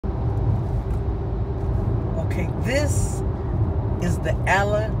Okay, this is the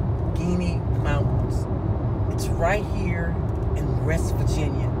Allegheny Mountains. It's right here in West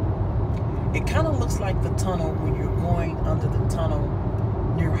Virginia. It kind of looks like the tunnel when you're going under the tunnel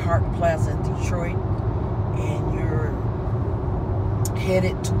near Hart Plaza in Detroit, and you're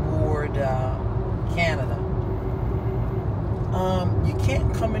headed toward Canada. You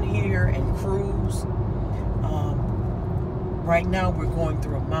can't come in here and cruise. Right now we're going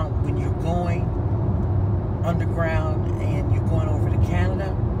through a mountain. When you're going underground and you're going over to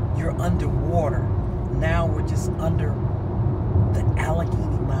Canada, you're underwater. Now we're just under the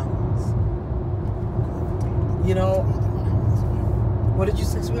Allegheny Mountains. You know, what did you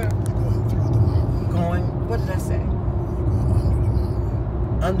say, sweetheart? Going through the mountain. Going, what did I say?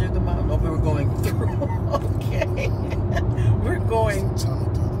 Under the mountain. Oh, we're going through. Okay. We're going through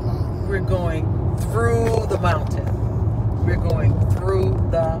the mountain. We're going through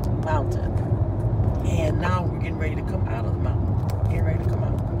the mountain. And now we're getting ready to come out of the mountain. Getting ready to come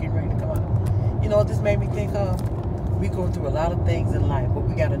out. Getting ready to come out. You know what this made me think of? We go through a lot of things in life, but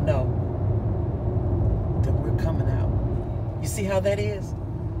we got to know that we're coming out. You see how that is?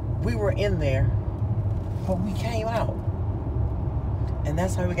 We were in there, but we came out. And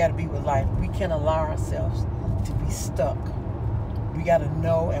that's how we got to be with life. We can't allow ourselves to be stuck. We got to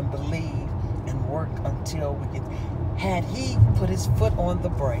know and believe and work until we get. Had he put his foot on the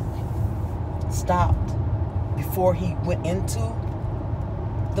brake, stopped before he went into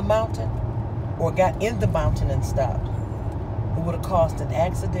the mountain, or got in the mountain and stopped, it would have caused an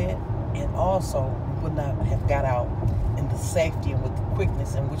accident, and also we would not have got out in the safety and with the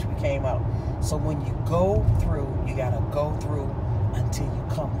quickness in which we came out. So when you go through, you got to go through until you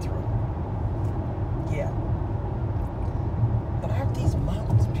come through. Yeah. But aren't these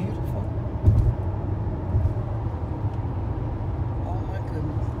mountains beautiful? Oh my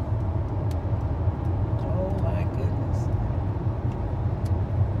goodness. Oh my goodness.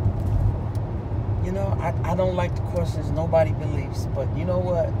 You know, I don't like the questions nobody believes, but you know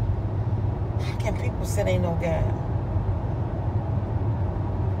what? How can people say they ain't no God?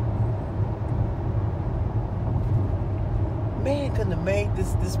 Man couldn't have made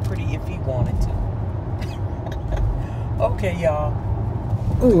this pretty if he wanted to. Okay, y'all.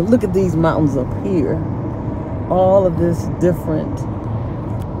 Ooh, look at these mountains up here. All of this different